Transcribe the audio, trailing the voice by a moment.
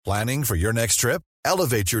Planning for your next trip?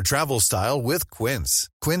 Elevate your travel style with Quince.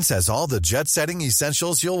 Quince has all the jet-setting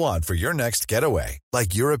essentials you'll want for your next getaway,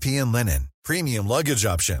 like European linen, premium luggage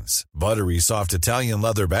options, buttery soft Italian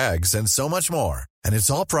leather bags, and so much more. And it's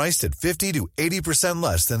all priced at 50 to 80%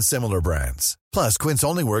 less than similar brands. Plus, Quince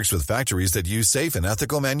only works with factories that use safe and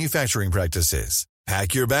ethical manufacturing practices.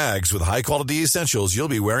 Pack your bags with high-quality essentials you'll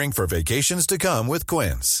be wearing for vacations to come with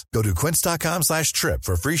Quince. Go to quince.com/trip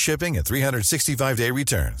for free shipping and 365-day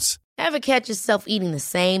returns. Ever catch yourself eating the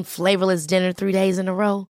same flavorless dinner 3 days in a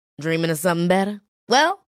row? Dreaming of something better?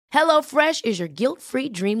 Well, HelloFresh is your guilt-free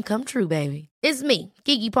dream come true, baby. It's me,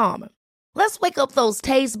 Keke Palmer. Let's wake up those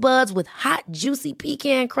taste buds with hot, juicy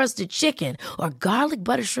pecan-crusted chicken or garlic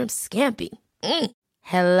butter shrimp scampi.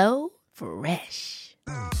 Hello Fresh.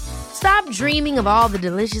 Stop dreaming of all the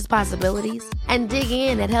delicious possibilities and dig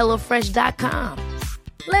in at HelloFresh.com.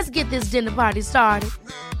 Let's get this dinner party started.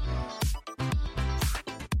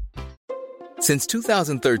 Since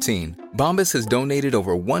 2013, Bombas has donated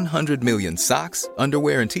over 100 million socks,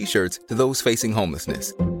 underwear, and T-shirts to those facing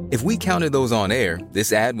homelessness. If we counted those on air,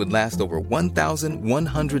 this ad would last over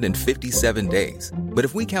 1,157 days. But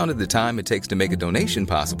if we counted the time it takes to make a donation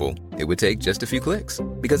possible, it would take just a few clicks.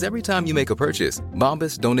 Because every time you make a purchase,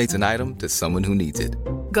 Bombas donates an item to someone who needs it.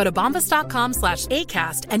 Go to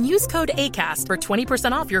bombas.com/ACAST and use code ACAST for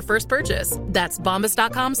 20% off your first purchase. That's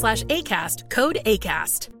bombas.com/ACAST, code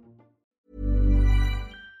ACAST.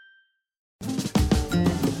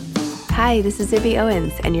 Hi, this is Zibby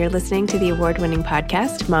Owens, and you're listening to the award-winning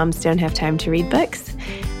podcast, Moms Don't Have Time to Read Books.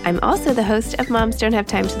 I'm also the host of Moms Don't Have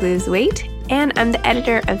Time to Lose Weight, and I'm the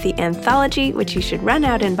editor of the anthology, which you should run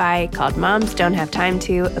out and buy, called Moms Don't Have Time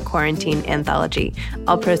to, a quarantine anthology.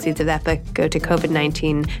 All proceeds of that book go to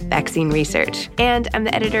COVID-19 vaccine research. And I'm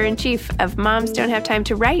the editor-in-chief of Moms Don't Have Time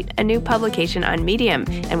to Write, a new publication on Medium,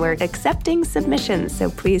 and we're accepting submissions, so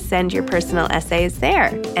please send your personal essays there.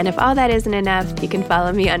 And if all that isn't enough, you can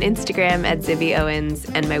follow me on Instagram at Zibby Owens,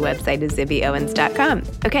 and my website is zibbyowens.com.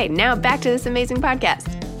 Okay, now back to this amazing podcast.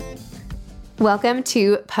 Welcome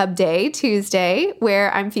to Pub Day Tuesday,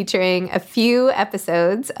 where I'm featuring a few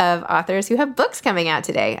episodes of authors who have books coming out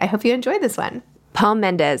today. I hope you enjoy this one. Paul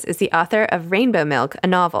Mendes is the author of Rainbow Milk, a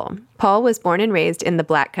novel. Paul was born and raised in the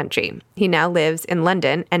Black Country. He now lives in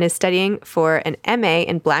London and is studying for an MA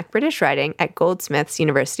in Black British Writing at Goldsmiths,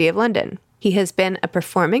 University of London. He has been a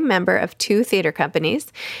performing member of 2 theater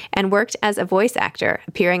companies and worked as a voice actor,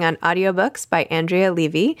 appearing on audiobooks by Andrea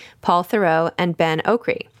Levy, Paul Theroux, and Ben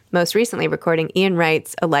Okri, most recently recording Ian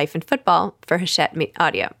Wright's A Life in Football for Hachette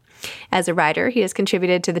Audio. As a writer, he has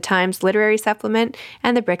contributed to the Times Literary Supplement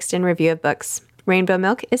and the Brixton Review of Books. Rainbow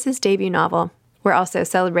Milk is his debut novel. We're also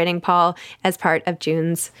celebrating Paul as part of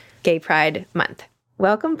June's Gay Pride Month.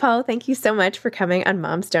 Welcome, Paul. Thank you so much for coming on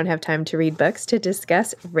Moms Don't Have Time to Read Books to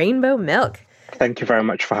discuss Rainbow Milk. Thank you very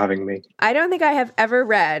much for having me. I don't think I have ever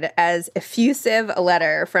read as effusive a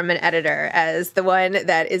letter from an editor as the one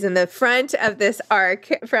that is in the front of this arc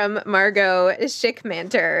from Margot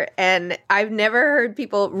Schickmanter. And I've never heard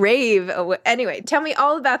people rave. Anyway, tell me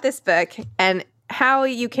all about this book and how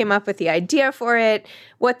you came up with the idea for it,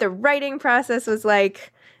 what the writing process was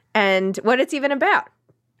like, and what it's even about.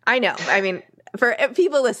 I know. I mean, for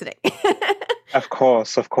people listening. Of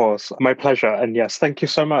course. My pleasure. And yes, thank you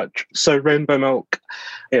so much. So Rainbow Milk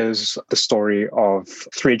is the story of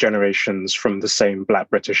 3 generations from the same Black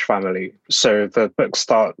British family. So the book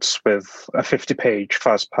starts with a 50-page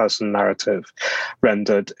first-person narrative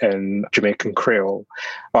rendered in Jamaican Creole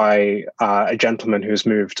by a gentleman who's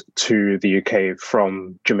moved to the UK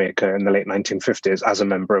from Jamaica in the late 1950s as a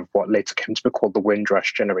member of what later came to be called the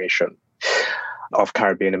Windrush generation of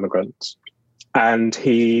Caribbean immigrants. And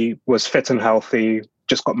he was fit and healthy,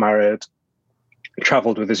 just got married,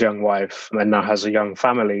 traveled with his young wife, and now has a young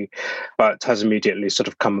family, but has immediately sort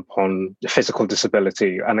of come upon physical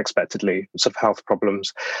disability unexpectedly, sort of health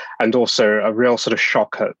problems, and also a real sort of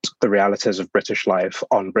shock at the realities of British life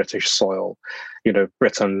on British soil. You know,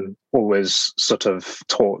 Britain always sort of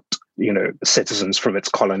taught, you know, citizens from its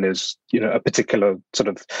colonies, you know, a particular sort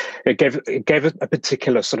of, it gave it a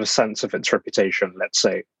particular sort of sense of its reputation, let's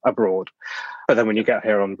say, abroad. But then when you get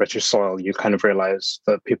here on British soil, you kind of realize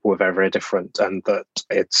that people were very, very different and that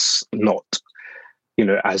it's not, you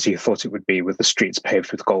know, as you thought it would be, with the streets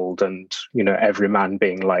paved with gold and, you know, every man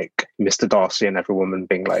being like Mr. Darcy and every woman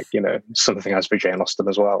being like, you know, something as for Jane Austen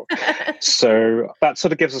as well. So that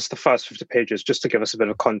sort of gives us the first 50 pages just to give us a bit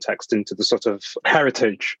of context into the sort of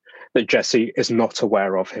heritage that Jesse is not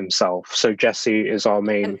aware of himself. So Jesse is our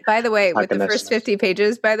main. And by the way, with the antagonist. first 50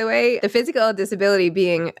 pages, by the way, the physical disability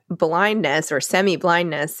being blindness or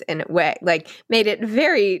semi-blindness in a way, like made it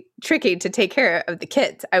very tricky to take care of the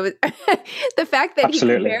kids. The fact that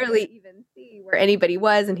Absolutely. he could barely even see where anybody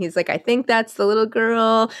was, and he's like, I think that's the little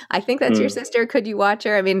girl. I think that's your sister. Could you watch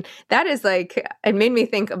her? I mean, that is like, it made me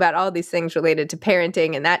think about all these things related to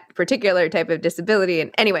parenting and that particular type of disability.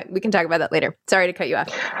 And anyway, we can talk about that later. Sorry to cut you off.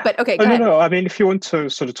 But okay, go ahead. No. I mean, if you want to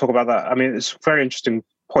sort of talk about that, I mean, it's a very interesting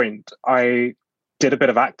point. I did a bit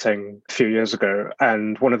of acting a few years ago,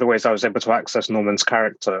 and one of the ways I was able to access Norman's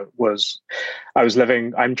character was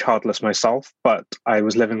I'm childless myself, but I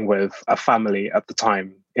was living with a family at the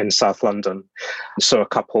time in South London. So a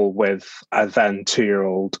couple with a then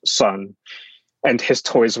 2-year-old son, and his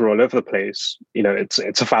toys were all over the place. You know,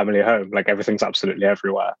 it's a family home, like everything's absolutely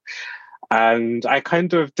everywhere. And I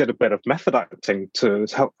kind of did a bit of method acting to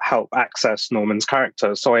help access Norman's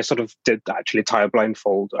character. So I sort of did actually tie a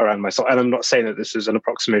blindfold around myself. And I'm not saying that this is an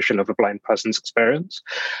approximation of a blind person's experience,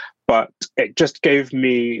 but it just gave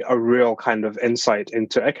me a real kind of insight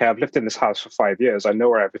into, okay, I've lived in this house for 5 years. I know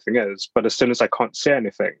where everything is. But as soon as I can't see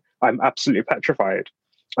anything, I'm absolutely petrified.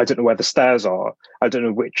 I don't know where the stairs are. I don't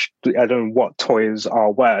know what toys are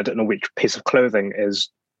where. I don't know which piece of clothing is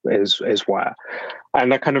where.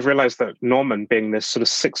 And I kind of realized that Norman, being this sort of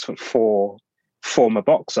 6'4" former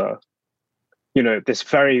boxer, you know, this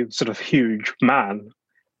very sort of huge man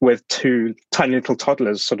with 2 tiny little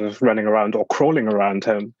toddlers sort of running around or crawling around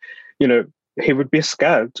him, you know, he would be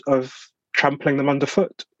scared of trampling them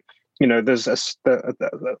underfoot. You know, there's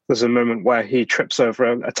a moment where he trips over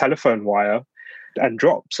a telephone wire and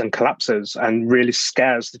drops and collapses and really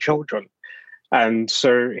scares the children. And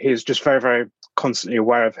so he's just very, very constantly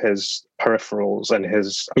aware of his peripherals and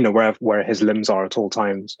his, you know, where his limbs are at all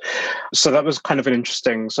times. So that was kind of an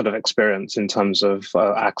interesting sort of experience in terms of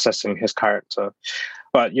accessing his character.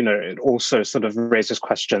 But, you know, it also sort of raises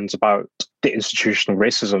questions about the institutional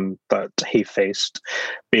racism that he faced,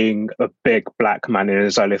 being a big black man in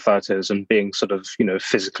his early 30s and being sort of, you know,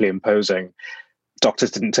 physically imposing.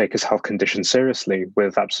 Doctors didn't take his health condition seriously,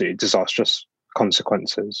 with absolutely disastrous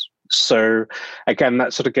consequences. So again,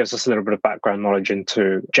 that sort of gives us a little bit of background knowledge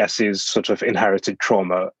into Jesse's sort of inherited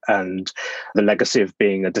trauma and the legacy of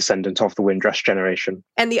being a descendant of the Windrush generation.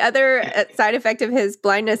 And the other side effect of his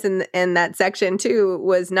blindness in that section too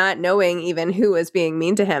was not knowing even who was being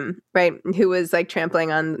mean to him, right? Who was like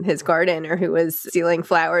trampling on his garden or who was stealing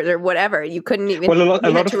flowers or whatever. You couldn't even a lot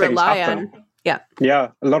of things rely happen. on. Yeah,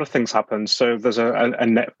 a lot of things happen. So there's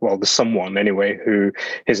there's someone anyway who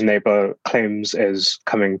his neighbor claims is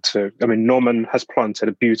coming to. I mean, Norman has planted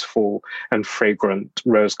a beautiful and fragrant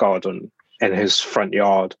rose garden in his front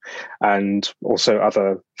yard, and also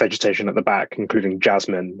other vegetation at the back, including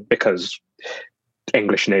jasmine, because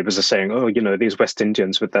English neighbors are saying, oh, you know, these West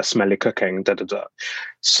Indians with their smelly cooking, da-da-da.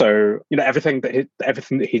 So, you know, everything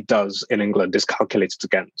that he does in England is calculated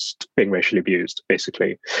against being racially abused,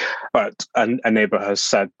 basically. But a neighbor has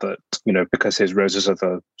said that, you know, because his roses are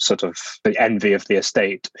the sort of the envy of the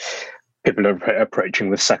estate, people are approaching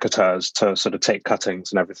with secateurs to sort of take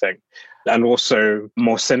cuttings and everything. And also,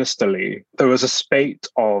 more sinisterly, there was a spate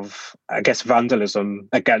of, I guess, vandalism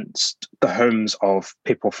against the homes of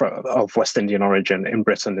people of West Indian origin in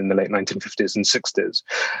Britain in the late 1950s and 60s,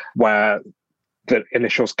 where the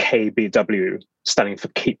initials KBW, standing for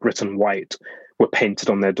Keep Britain White, were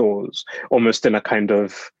painted on their doors, almost in a kind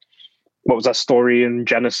of, what was that story in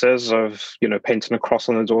Genesis of, you know, painting a cross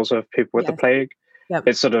on the doors of people with the plague? Yep.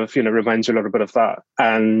 It sort of, you know, reminds you a little bit of that.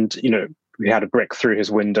 And, you know, we had a brick through his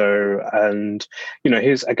window, and, you know,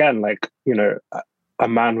 he's, again, like, you know, a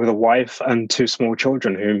man with a wife and 2 small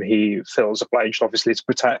children whom he feels obliged, obviously, to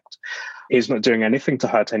protect. He's not doing anything to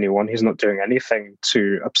hurt anyone. He's not doing anything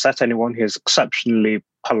to upset anyone. He's exceptionally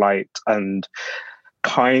polite and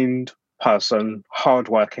kind person,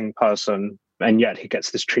 hardworking person, and yet he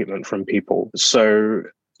gets this treatment from people. So,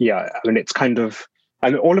 yeah, I mean, it's kind of,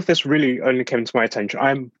 and all of this really only came to my attention.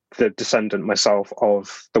 I'm the descendant myself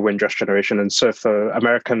of the Windrush generation. And so for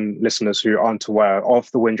American listeners who aren't aware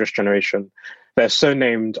of the Windrush generation, they're so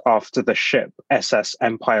named after the ship SS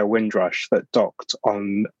Empire Windrush that docked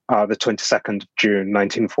on the 22nd of June,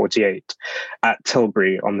 1948 at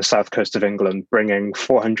Tilbury on the south coast of England, bringing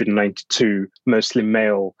 492 mostly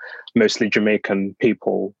male, mostly Jamaican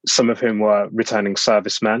people, some of whom were returning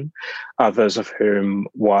servicemen, others of whom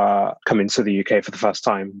were coming to the UK for the first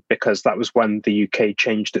time, because that was when the UK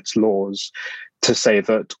changed its laws to say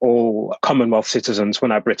that all Commonwealth citizens were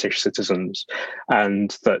now British citizens,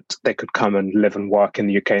 and that they could come and live and work in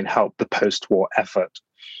the UK and help the post-war effort.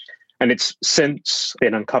 And it's since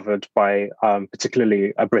been uncovered by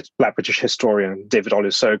particularly a Black British historian, David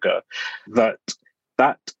Olusoga,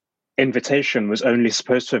 that invitation was only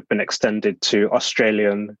supposed to have been extended to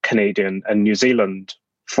Australian, Canadian, and New Zealand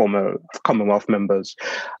former Commonwealth members,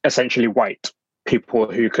 essentially white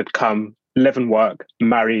people who could come, live and work,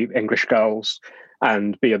 marry English girls,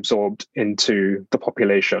 and be absorbed into the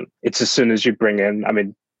population. It's as soon as you bring in, I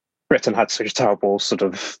mean, Britain had such a terrible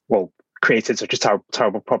created such a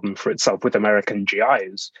terrible problem for itself with American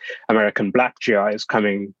GIs, American Black GIs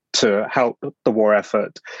coming to help the war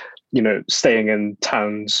effort, staying in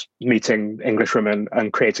towns, meeting English women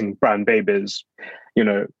and creating brown babies.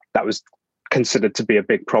 That was considered to be a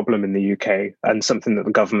big problem in the UK and something that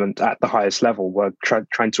the government at the highest level were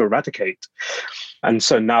trying to eradicate. And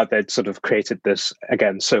so now they'd sort of created this,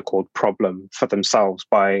 again, so-called problem for themselves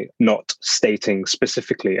by not stating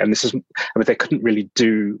specifically. And they couldn't really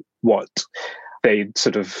do what they'd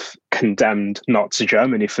sort of condemned Nazi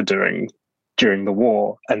Germany for doing during the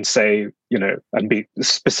war and say, and be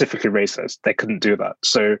specifically racist. They couldn't do that.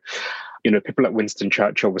 So, people like Winston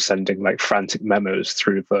Churchill were sending like frantic memos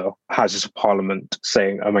through the Houses of Parliament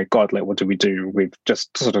saying, oh my God, like, what do we do? We've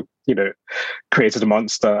just sort of, created a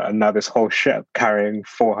monster. And now this whole ship carrying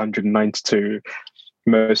 492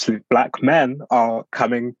 mostly Black men are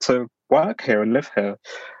coming to work here and live here.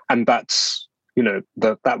 And that's,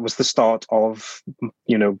 that was the start of,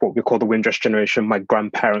 what we call the Windrush generation. My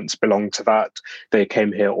grandparents belonged to that. They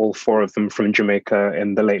came here, all four of them from Jamaica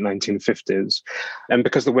in the late 1950s. And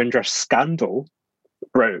because the Windrush scandal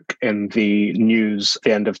broke in the news at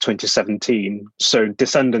the end of 2017, so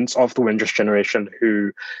descendants of the Windrush generation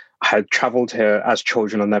who had traveled here as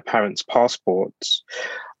children on their parents' passports,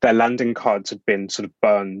 their landing cards had been sort of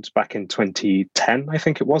burned back in 2010, I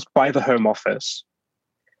think it was, by the Home Office,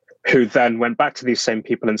 who then went back to these same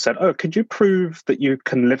people and said, oh, could you prove that you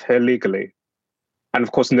can live here legally? And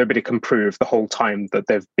of course, nobody can prove the whole time that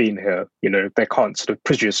they've been here. They can't sort of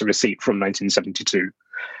produce a receipt from 1972,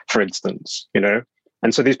 for instance,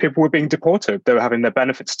 And so these people were being deported. They were having their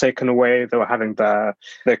benefits taken away.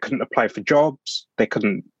 They couldn't apply for jobs. They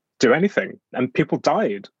couldn't do anything. And people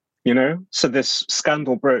died, So this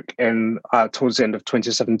scandal broke in towards the end of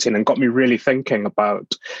 2017 and got me really thinking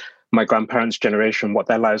about my grandparents' generation, what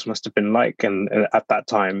their lives must have been like, and at that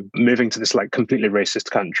time, moving to this like completely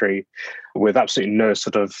racist country with absolutely no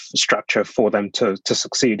sort of structure for them to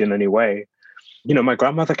succeed in any way. My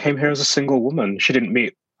grandmother came here as a single woman. She didn't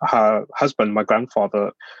meet her husband, my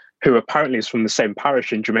grandfather, who apparently is from the same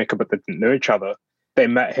parish in Jamaica, but they didn't know each other. They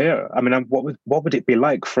met here. I mean, what would it be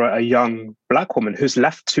like for a young Black woman who's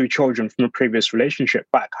left two children from a previous relationship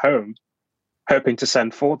back home, hoping to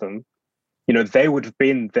send for them? They would have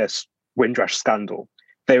been this Windrush scandal.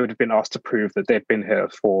 They would have been asked to prove that they've been here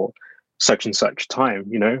for such and such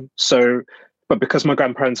time, So, but because my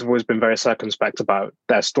grandparents have always been very circumspect about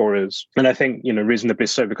their stories, and I think, reasonably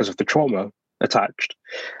so because of the trauma attached,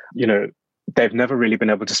 they've never really been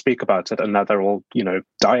able to speak about it. And now they're all,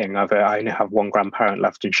 dying. I only have one grandparent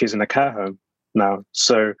left and she's in a care home now.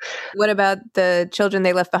 So what about the children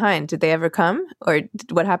they left behind? Did they ever come, or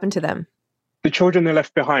what happened to them? The children they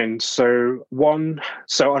left behind. So on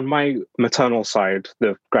my maternal side,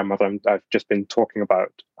 the grandmother I've just been talking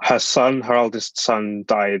about, her eldest son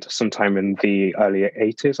died sometime in the early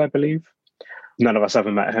 80s, I believe. None of us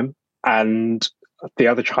ever met him. And the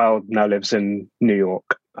other child now lives in New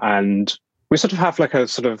York. And we sort of have like a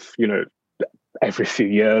sort of, every few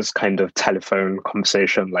years kind of telephone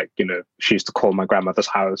conversation. Like, she used to call my grandmother's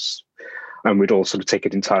house, and we'd all sort of take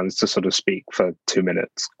it in turns to sort of speak for 2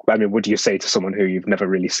 minutes. I mean, what do you say to someone who you've never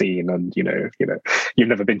really seen? And, you've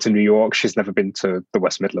never been to New York. She's never been to the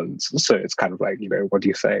West Midlands. So it's kind of like, what do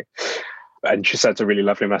you say? And she sent a really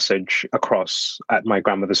lovely message across at my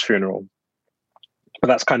grandmother's funeral. But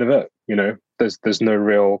that's kind of it, there's no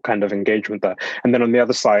real kind of engagement there. And then on the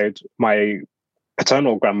other side, my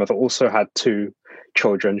paternal grandmother also had two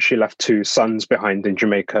children. She left two sons behind in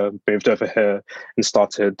Jamaica, moved over here and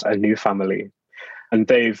started a new family. And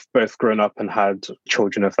they've both grown up and had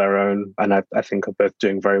children of their own. And I think are both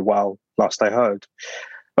doing very well, last I heard.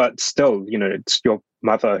 But still, it's your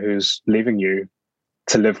mother who's leaving you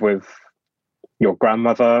to live with your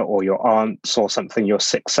grandmother or your aunts or something. You're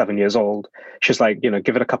 6, 7 years old. She's like,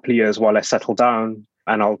 give it a couple of years while I settle down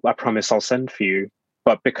and I promise I'll send for you.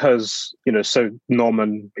 But because, so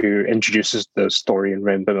Norman, who introduces the story in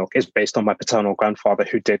Rainbow Milk, is based on my paternal grandfather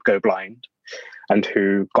who did go blind and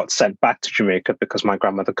who got sent back to Jamaica because my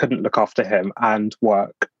grandmother couldn't look after him and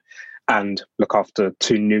work and look after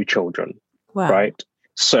two new children. Wow. Right?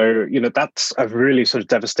 So, that's a really sort of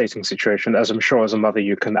devastating situation, as I'm sure as a mother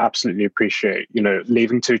you can absolutely appreciate,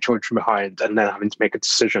 leaving 2 children behind and then having to make a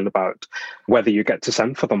decision about whether you get to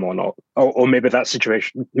send for them or not. Or maybe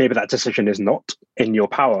that decision is not in your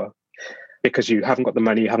power because you haven't got the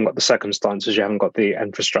money, you haven't got the circumstances, you haven't got the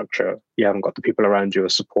infrastructure, you haven't got the people around you, a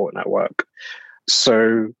support network.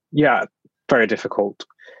 So, yeah, very difficult.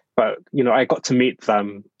 But, I got to meet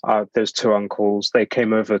them, those 2 uncles. They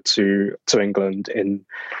came over to England in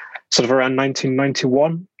sort of around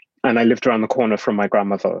 1991, and I lived around the corner from my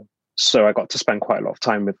grandmother. So I got to spend quite a lot of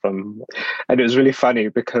time with them. And it was really funny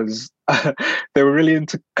because they were really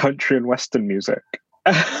into country and Western music.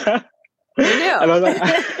 And I was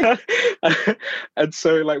like, and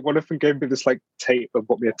so like one of them gave me this like tape and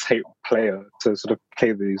bought me a tape player to sort of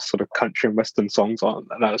play these sort of country and Western songs on.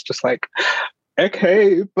 And I was just like,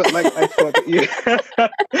 okay, but like I thought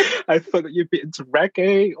that you'd be into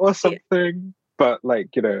reggae or something. But like,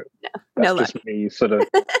 that's just me sort of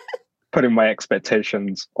putting my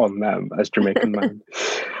expectations on them as Jamaican men.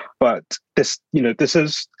 But this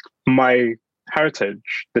is my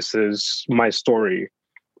heritage. This is my story.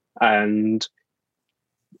 And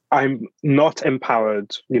I'm not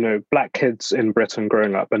empowered. Black kids in Britain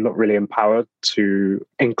growing up are not really empowered to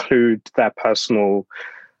include their personal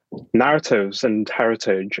narratives and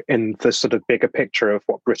heritage in the sort of bigger picture of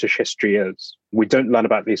what British history is. We don't learn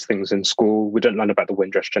about these things in school. We don't learn about the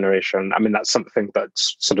Windrush generation. I mean, that's something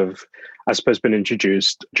that's sort of, I suppose, been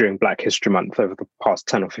introduced during Black History Month over the past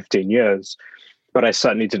 10 or 15 years. But I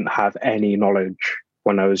certainly didn't have any knowledge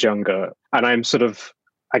when I was younger. And I'm sort of,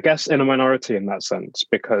 I guess, in a minority in that sense,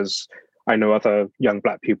 because I know other young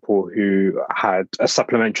Black people who had a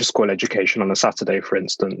supplementary school education on a Saturday, for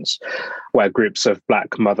instance, where groups of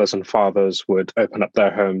Black mothers and fathers would open up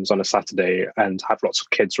their homes on a Saturday and have lots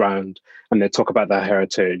of kids round, and they'd talk about their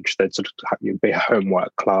heritage. They'd sort of be a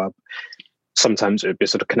homework club. Sometimes it would be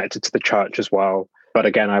sort of connected to the church as well. But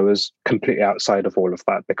again, I was completely outside of all of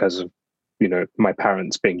that because of, my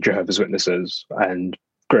parents being Jehovah's Witnesses and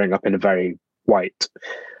growing up in a very white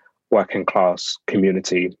working class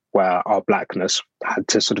community where our Blackness had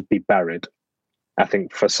to sort of be buried, I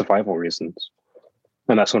think, for survival reasons.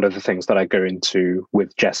 And that's one of the things that I go into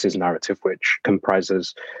with Jesse's narrative, which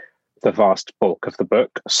comprises the vast bulk of the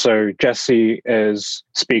book. So Jesse is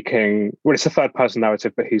speaking, well, it's a third person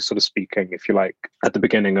narrative, but he's sort of speaking, if you like, at the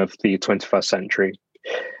beginning of the 21st century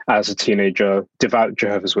as a teenager, devout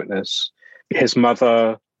Jehovah's Witness. His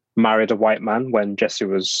mother married a white man when Jesse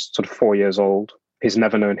was sort of 4 years old. He's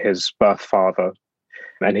never known his birth father.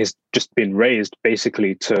 And he's just been raised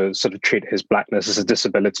basically to sort of treat his Blackness as a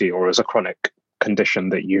disability or as a chronic condition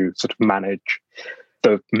that you sort of manage.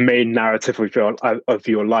 The main narrative of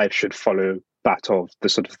your life should follow that of the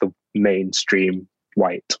sort of the mainstream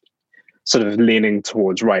white, sort of leaning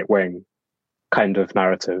towards right-wing kind of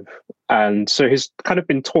narrative. And so he's kind of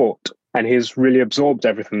been taught, and he's really absorbed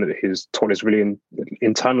everything that he's taught. He's really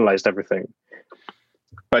internalized everything.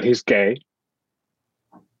 But he's gay.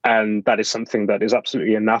 And that is something that is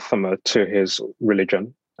absolutely anathema to his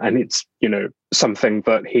religion. And it's, something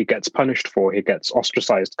that he gets punished for. He gets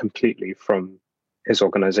ostracized completely from his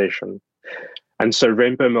organization. And so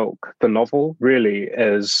Rainbow Milk, the novel, really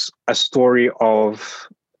is a story of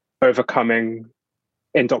overcoming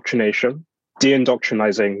indoctrination,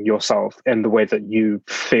 de-indoctrinizing yourself in the way that you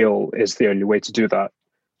feel is the only way to do that.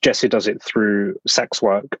 Jesse does it through sex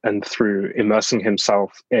work and through immersing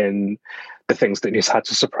himself in the things that he's had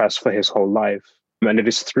to suppress for his whole life. And it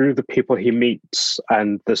is through the people he meets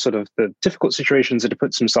and the sort of the difficult situations that he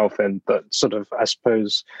puts himself in that sort of, I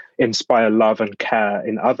suppose, inspire love and care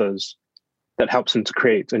in others that helps him to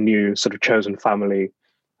create a new sort of chosen family,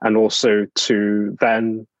 and also to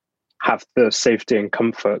then have the safety and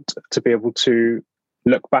comfort to be able to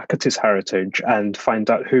look back at his heritage and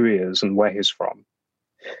find out who he is and where he's from.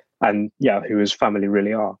 And who his family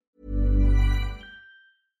really are.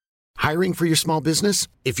 Hiring for your small business?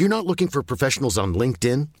 If you're not looking for professionals on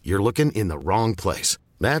LinkedIn, you're looking in the wrong place.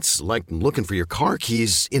 That's like looking for your car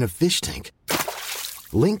keys in a fish tank.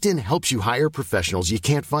 LinkedIn helps you hire professionals you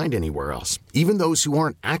can't find anywhere else, even those who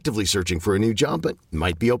aren't actively searching for a new job but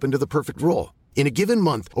might be open to the perfect role. In a given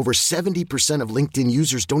month, over 70% of LinkedIn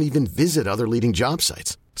users don't even visit other leading job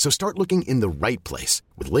sites. So start looking in the right place.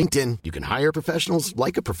 With LinkedIn, you can hire professionals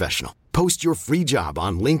like a professional. Post your free job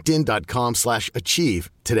on linkedin.com/achieve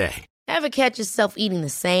today. Ever catch yourself eating the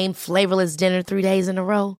same flavorless dinner 3 days in a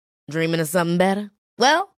row? Dreaming of something better?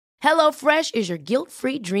 Well, HelloFresh is your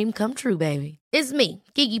guilt-free dream come true, baby. It's me,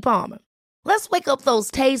 Keke Palmer. Let's wake up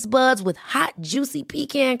those taste buds with hot, juicy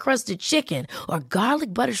pecan-crusted chicken or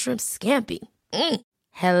garlic butter shrimp scampi.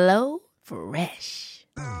 Hello Fresh.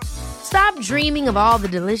 Stop dreaming of all the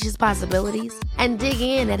delicious possibilities and dig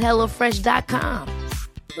in at HelloFresh.com.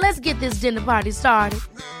 Let's get this dinner party started.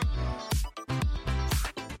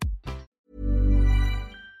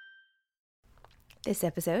 This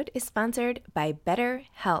episode is sponsored by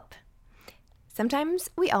BetterHelp. Sometimes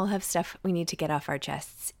we all have stuff we need to get off our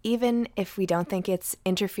chests. Even if we don't think it's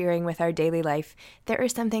interfering with our daily life, there are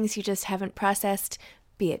some things you just haven't processed,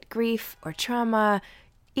 be it grief or trauma,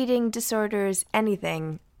 eating disorders,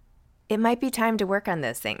 anything. It might be time to work on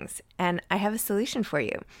those things, and I have a solution for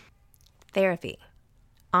you. Therapy.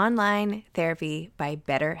 Online therapy by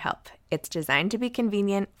BetterHelp. It's designed to be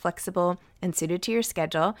convenient, flexible, and suited to your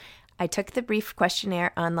schedule. I took the brief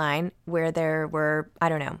questionnaire online where there were,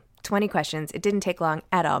 20 questions. It didn't take long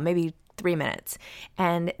at all, maybe 3 minutes.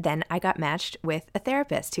 And then I got matched with a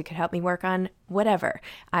therapist who could help me work on whatever.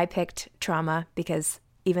 I picked trauma because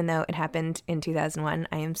even though it happened in 2001,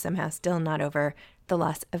 I am somehow still not over the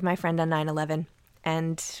loss of my friend on 9/11.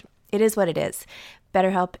 And it is what it is.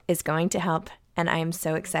 BetterHelp is going to help, and I am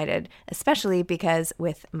so excited, especially because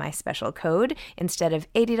with my special code, instead of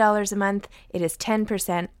 $80 a month, it is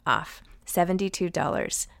 10% off,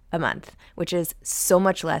 $72 a month, which is so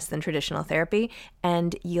much less than traditional therapy,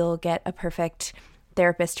 and you'll get a perfect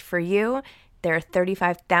therapist for you. There are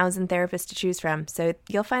 35,000 therapists to choose from, so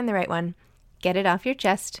you'll find the right one. Get it off your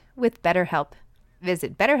chest with BetterHelp.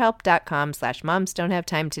 Visit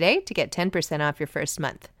BetterHelp.com/momsdon'thavetime today to get 10% off your first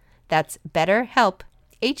month. That's BetterHelp,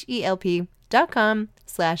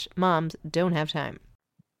 HELP.com/momsdon'thavetime.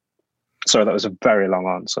 Sorry, that was a very long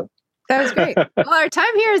answer. That was great. Well, our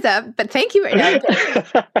time here is up, but thank you.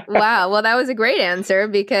 Wow. Well, that was a great answer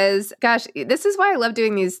because, gosh, this is why I love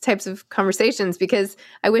doing these types of conversations, because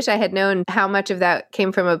I wish I had known how much of that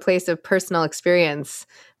came from a place of personal experience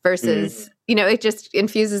versus, it just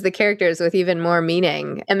infuses the characters with even more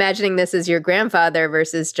meaning. Imagining this as your grandfather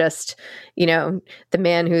versus just, the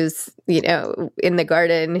man who's, in the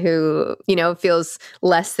garden who, feels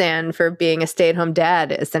less than for being a stay-at-home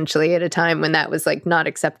dad, essentially at a time when that was like not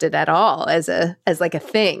accepted at all as like a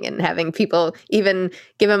thing, and having people even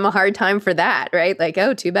give him a hard time for that, right? Like,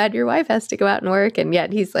 oh, too bad your wife has to go out and work. And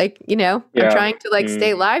yet he's like, I'm trying to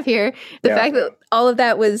stay alive here. The fact that all of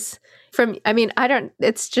that was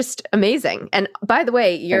it's just amazing. And by the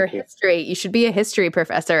way, you should be a history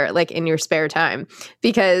professor, in your spare time,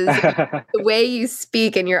 because the way you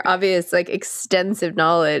speak and your obvious, extensive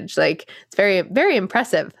knowledge, it's very, very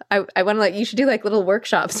impressive. I want to you should do little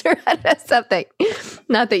workshops or something.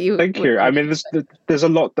 Not that you. Thank you. There's a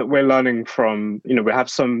lot that we're learning from, we have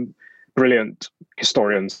some brilliant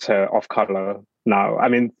historians here of color now.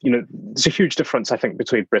 There's a huge difference, I think,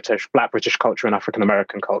 between Black British culture and African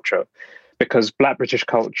American culture, because Black British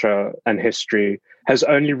culture and history has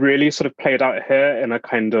only really sort of played out here in a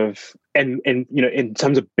kind of, in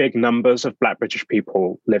terms of big numbers of Black British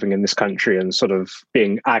people living in this country and sort of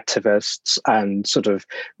being activists and sort of,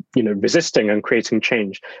 resisting and creating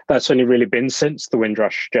change. That's only really been since the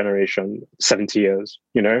Windrush generation, 70 years,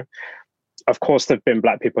 Of course, there have been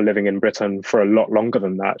Black people living in Britain for a lot longer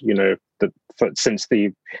than that, since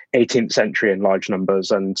the 18th century in large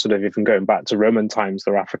numbers, and sort of even going back to Roman times,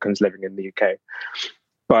 there are Africans living in the UK.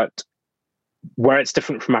 But where it's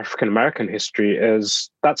different from African American history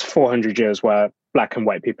is that's 400 years where Black and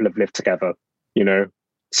white people have lived together,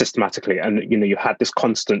 systematically. And, you had this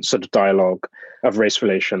constant sort of dialogue of race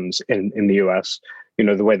relations in the US,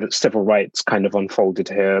 the way that civil rights kind of unfolded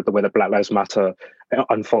here, the way that Black Lives Matter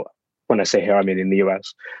when I say here, I mean in the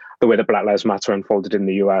US, the way that Black Lives Matter unfolded in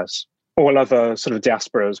the US. All other sort of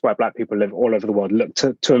diasporas where Black people live all over the world look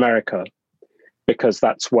to America, because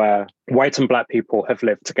that's where white and Black people have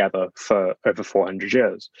lived together for over 400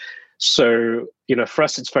 years. So, for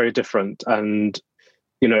us, it's very different. And,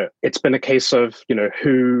 it's been a case of,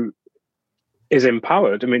 who is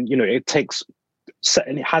empowered.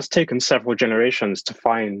 It has taken several generations to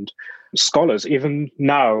find scholars. Even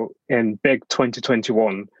now in big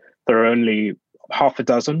 2021, there are only half a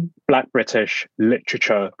dozen Black British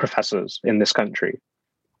literature professors in this country,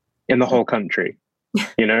 in the whole country,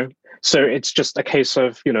 So it's just a case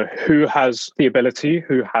of, who has the ability,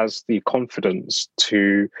 who has the confidence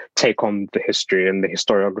to take on the history and the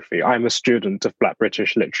historiography. I'm a student of Black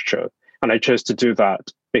British literature, and I chose to do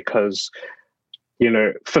that because,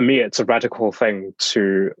 for me, it's a radical thing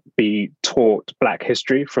to be taught Black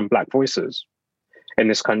history from Black voices in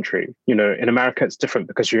this country. In America, it's different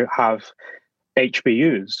because you have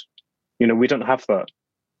HBUs. We don't have that.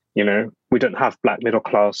 We don't have Black middle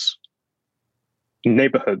class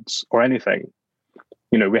neighborhoods or anything.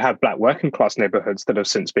 we have Black working class neighborhoods that have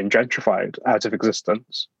since been gentrified out of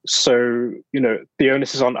existence. So, the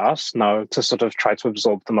onus is on us now to sort of try to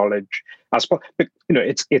absorb the knowledge as well. But,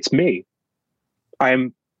 it's me.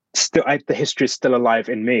 The history is still alive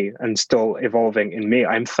in me and still evolving in me.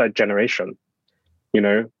 I'm third generation,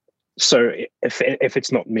 So if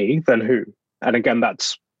it's not me, then who? And again,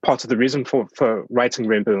 that's part of the reason for writing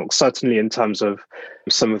Rainbow Milk, certainly in terms of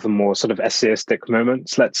some of the more sort of essayistic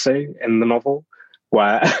moments, let's say, in the novel,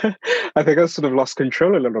 where I think I sort of lost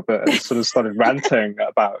control a little bit and sort of started ranting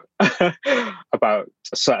about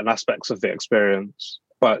certain aspects of the experience.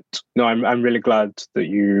 But no, I'm really glad that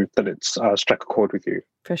it's struck a chord with you.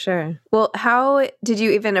 For sure. Well, how did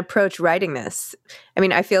you even approach writing this? I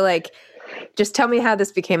mean, I feel like, just tell me how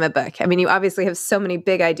this became a book. I mean, you obviously have so many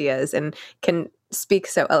big ideas and can speak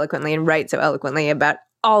so eloquently and write so eloquently about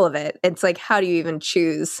all of it. It's like, how do you even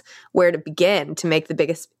choose where to begin to make the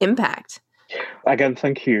biggest impact? Again,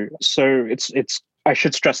 thank you. So it's I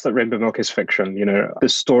should stress that Rainbow Milk is fiction. The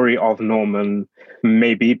story of Norman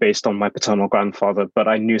may be based on my paternal grandfather, but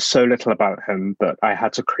I knew so little about him that I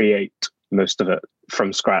had to create most of it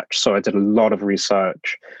from scratch. So I did a lot of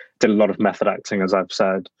research, did a lot of method acting, as I've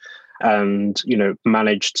said, and,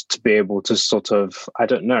 managed to be able to sort of,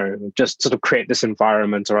 just sort of create this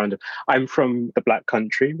environment around it. I'm from the Black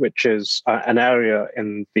Country, which is an area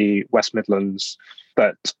in the West Midlands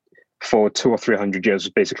that for 200 or 300 years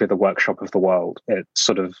was basically the workshop of the world. It's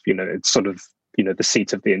sort of the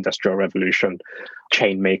seat of the Industrial Revolution,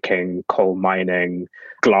 chain making, coal mining,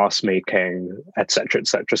 glass making, etc.,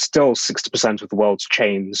 etc. Still, 60% of the world's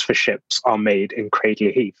chains for ships are made in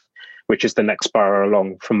Cradley Heath, which is the next borough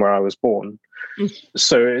along from where I was born.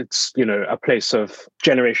 So it's, a place of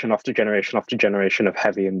generation after generation after generation of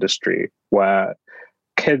heavy industry where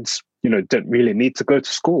kids, didn't really need to go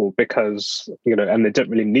to school because, and they didn't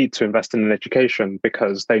really need to invest in an education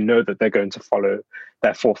because they know that they're going to follow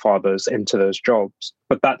their forefathers into those jobs.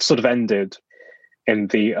 But that sort of ended in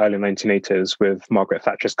the early 1980s with Margaret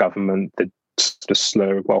Thatcher's government, the sort of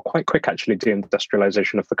slow, quite quick actually,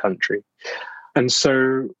 deindustrialization of the country. And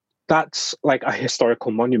so that's like a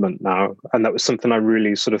historical monument now. And that was something I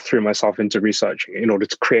really sort of threw myself into researching in order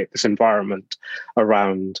to create this environment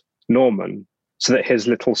around Norman, so that his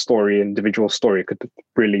little story, individual story, could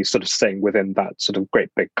really sort of sing within that sort of great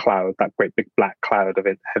big cloud, that great big black cloud of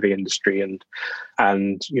heavy industry. And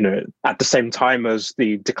at the same time as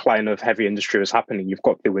the decline of heavy industry was happening, you've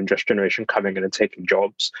got the Windrush generation coming in and taking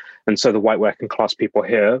jobs. And so the white working class people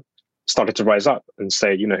here started to rise up and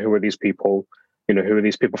say, who are these people? Who are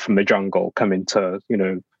these people from the jungle coming to,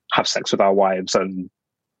 have sex with our wives and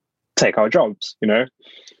take our jobs,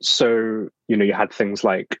 So, you had things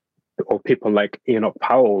like, or people like Enoch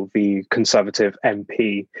Powell, the Conservative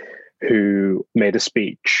MP, who made a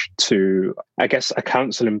speech to, I guess, a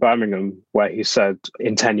council in Birmingham, where he said,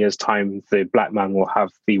 in 10 years' time, the black man will have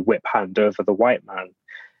the whip hand over the white man,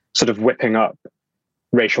 sort of whipping up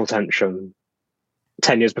racial tension.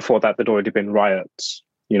 10 years before that, there'd already been riots,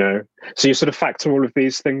 So you sort of factor all of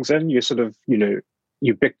these things in, you sort of,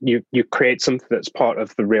 you create something that's part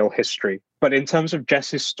of the real history. But in terms of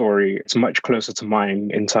Jesse's story, it's much closer to mine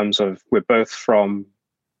in terms of we're both from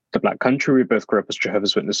the Black Country. We both grew up as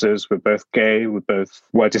Jehovah's Witnesses. We're both gay. We both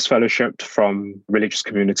were disfellowshipped from religious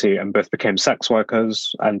community and both became sex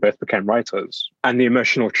workers and both became writers. And the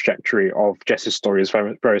emotional trajectory of Jesse's story is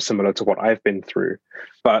very, very similar to what I've been through.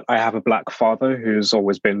 But I have a Black father who's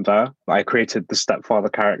always been there. I created the stepfather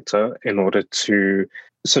character in order to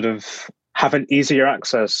sort of have an easier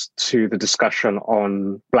access to the discussion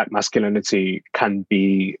on Black masculinity can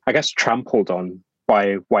be, I guess, trampled on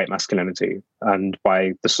by white masculinity and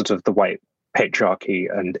by the sort of the white patriarchy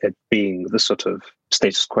and it being the sort of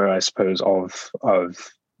status quo, I suppose, of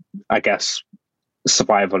I guess,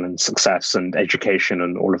 survival and success and education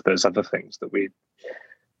and all of those other things that we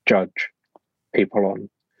judge people on.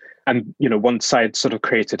 And, once I'd sort of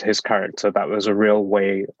created his character, that was a real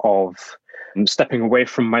way of stepping away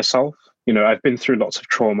from myself. I've been through lots of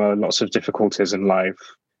trauma, lots of difficulties in life.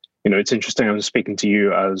 It's interesting I'm speaking to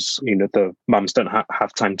you as, the Mums Don't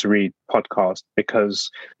Have Time to Read podcast, because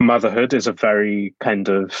motherhood is a very kind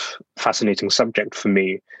of fascinating subject for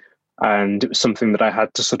me. And it was something that I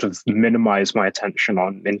had to sort of minimize my attention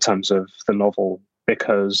on in terms of the novel,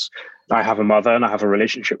 because I have a mother and I have a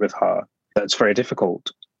relationship with her that's very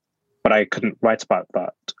difficult. But I couldn't write about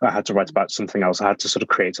that. I had to write about something else. I had to sort of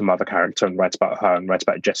create a mother character and write about her and write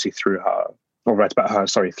about Jesse through her, or write about her,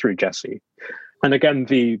 through Jesse. And again,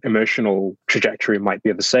 the emotional trajectory might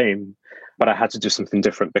be the same, but I had to do something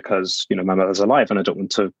different because, my mother's alive and I don't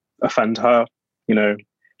want to offend her.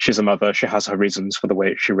 she's a mother. She has her reasons for the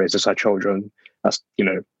way she raises her children. That's,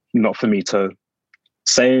 not for me to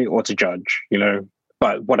say or to judge,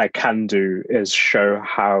 But what I can do is show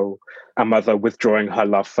how a mother withdrawing her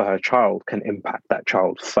love for her child can impact that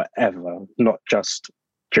child forever, not just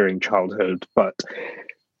during childhood, but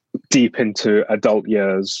deep into adult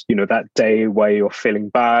years. That day where you're feeling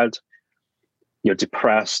bad, you're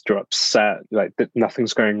depressed, you're upset, like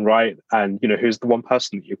nothing's going right. And, who's the one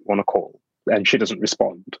person that you want to call? And she doesn't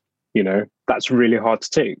respond. That's really hard to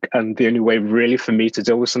take. And the only way really for me to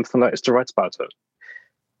deal with something like that is to write about it.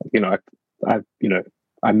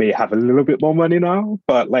 I may have a little bit more money now,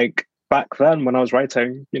 but like back then when I was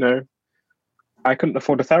writing, I couldn't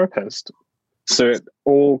afford a therapist. So it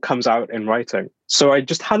all comes out in writing. So I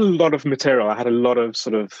just had a lot of material. I had a lot of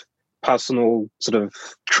sort of personal sort of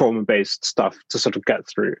trauma-based stuff to sort of get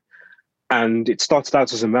through. And it started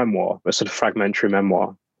out as a memoir, a sort of fragmentary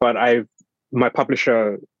memoir. But my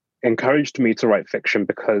publisher encouraged me to write fiction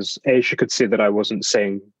because A, she could see that I wasn't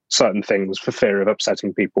saying certain things for fear of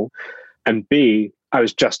upsetting people. And B, I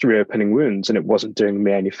was just reopening wounds and it wasn't doing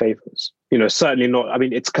me any favors. Certainly not. I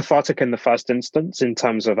mean, it's cathartic in the first instance in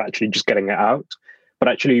terms of actually just getting it out, but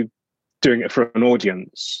actually doing it for an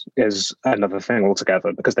audience is another thing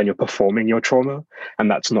altogether, because then you're performing your trauma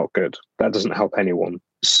and that's not good. That doesn't help anyone.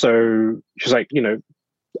 So she's like,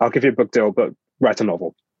 I'll give you a book deal, but write a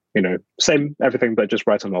novel. Same everything, but just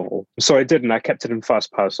write a novel. So I did, and I kept it in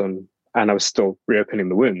first person, and I was still reopening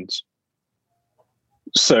the wounds.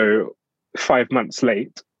 So 5 months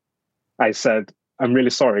late, I said, I'm really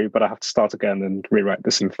sorry, but I have to start again and rewrite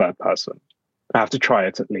this in third person. I have to try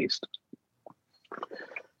it at least.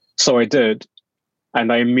 So I did,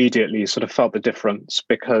 and I immediately sort of felt the difference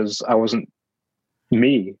because I wasn't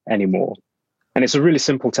me anymore. And it's a really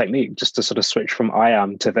simple technique just to sort of switch from I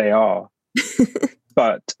am to they are.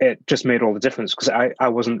 But it just made all the difference because I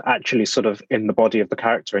wasn't actually sort of in the body of the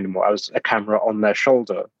character anymore. I was a camera on their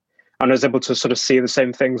shoulder. And I was able to sort of see the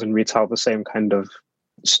same things and retell the same kind of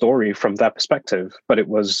story from their perspective. But I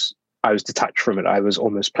was detached from it. I was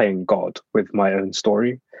almost playing God with my own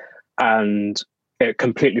story. And it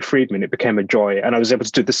completely freed me and it became a joy. And I was able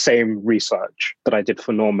to do the same research that I did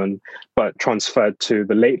for Norman, but transferred to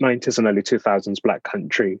the late 90s and early 2000s Black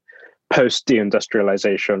country, post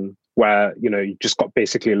deindustrialization, where, you just got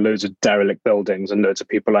basically loads of derelict buildings and loads of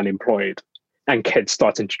people unemployed and kids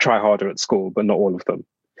starting to try harder at school, but not all of them.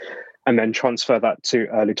 And then transfer that to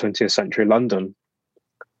early 20th century London.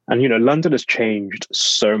 And, London has changed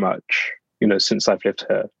so much, since I've lived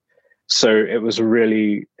here. So it was a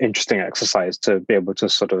really interesting exercise to be able to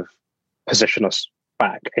sort of position us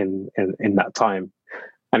back in that time.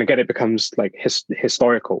 And again, it becomes like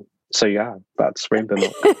historical. So yeah, that's Rainbow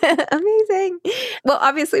Milk. Amazing. Well,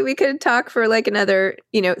 obviously we could talk for like another,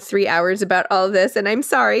 3 hours about all of this. And I'm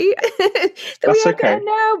sorry that we have to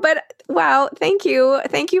now, but wow, thank you.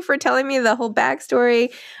 Thank you for telling me the whole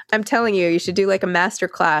backstory. I'm telling you, you should do like a master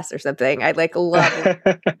class or something. I'd love it.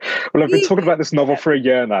 Well, I've been talking about this novel for a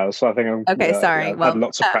year now, so I think I'm okay. Sorry. I've had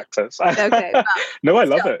lots of practice. Okay. Well, no, I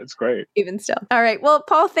love it. It's great. Even still. All right. Well,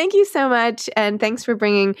 Paul, thank you so much. And thanks for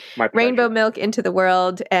bringing Rainbow Milk into the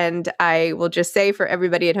world. And I will just say for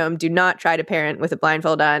everybody at home, do not try to parent with a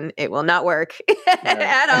blindfold on. It will not work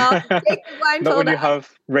at all. Take the blindfold not when you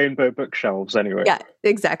have rainbow bookshelves anyway. Yeah,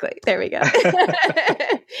 exactly. There we go.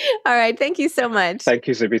 All right. Thank you so much. Thank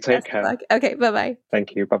you, Zibby. Take care. Okay. Bye-bye.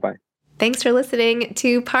 Thank you. Bye-bye. Thanks for listening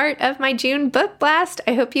to part of my June book blast.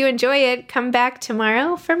 I hope you enjoy it. Come back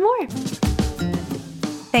tomorrow for more.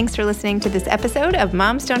 Thanks for listening to this episode of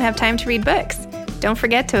Moms Don't Have Time to Read Books. Don't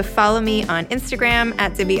forget to follow me on Instagram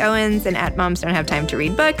at Zibby Owens and at Moms Don't Have Time to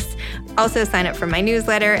Read Books. Also sign up for my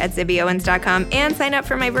newsletter at zibbyowens.com and sign up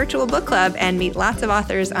for my virtual book club and meet lots of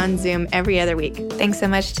authors on Zoom every other week. Thanks so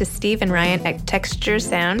much to Steve and Ryan at Texture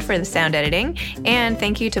Sound for the sound editing. And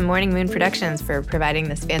thank you to Morning Moon Productions for providing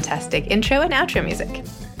this fantastic intro and outro music.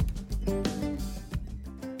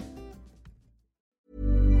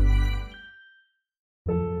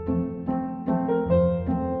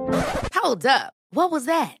 Hold up. What was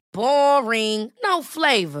that? Boring. No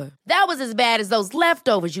flavor. That was as bad as those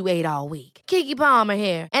leftovers you ate all week. Keke Palmer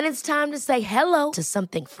here, and it's time to say hello to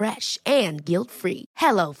something fresh and guilt-free.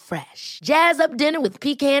 HelloFresh. Jazz up dinner with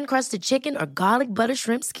pecan-crusted chicken or garlic butter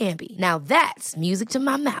shrimp scampi. Now that's music to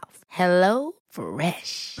my mouth.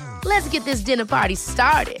 HelloFresh. Let's get this dinner party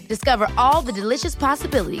started. Discover all the delicious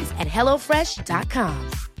possibilities at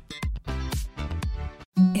HelloFresh.com.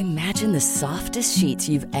 Imagine the softest sheets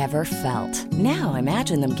you've ever felt. Now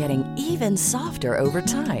imagine them getting even softer over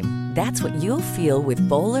time. That's what you'll feel with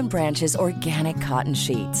Boll & Branch's organic cotton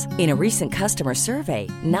sheets. In a recent customer survey,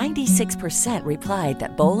 96% replied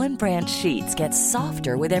that Boll & Branch sheets get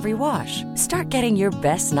softer with every wash. Start getting your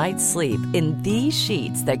best night's sleep in these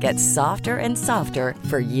sheets that get softer and softer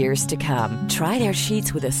for years to come. Try their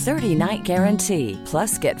sheets with a 30-night guarantee.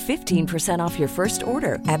 Plus, get 15% off your first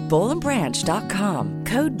order at bollandbranch.com.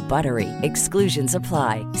 Code BUTTERY. Exclusions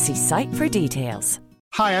apply. See site for details.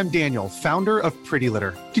 Hi, I'm Daniel, founder of Pretty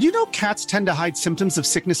Litter. Did you know cats tend to hide symptoms of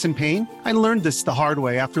sickness and pain? I learned this the hard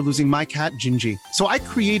way after losing my cat, Gingy. So I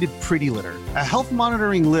created Pretty Litter, a health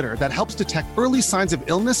monitoring litter that helps detect early signs of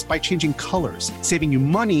illness by changing colors, saving you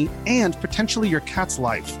money and potentially your cat's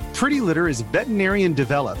life. Pretty Litter is veterinarian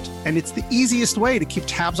developed, and it's the easiest way to keep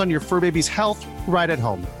tabs on your fur baby's health right at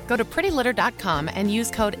home. Go to prettylitter.com and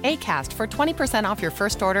use code ACAST for 20% off your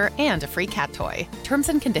first order and a free cat toy. Terms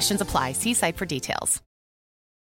and conditions apply. See site for details.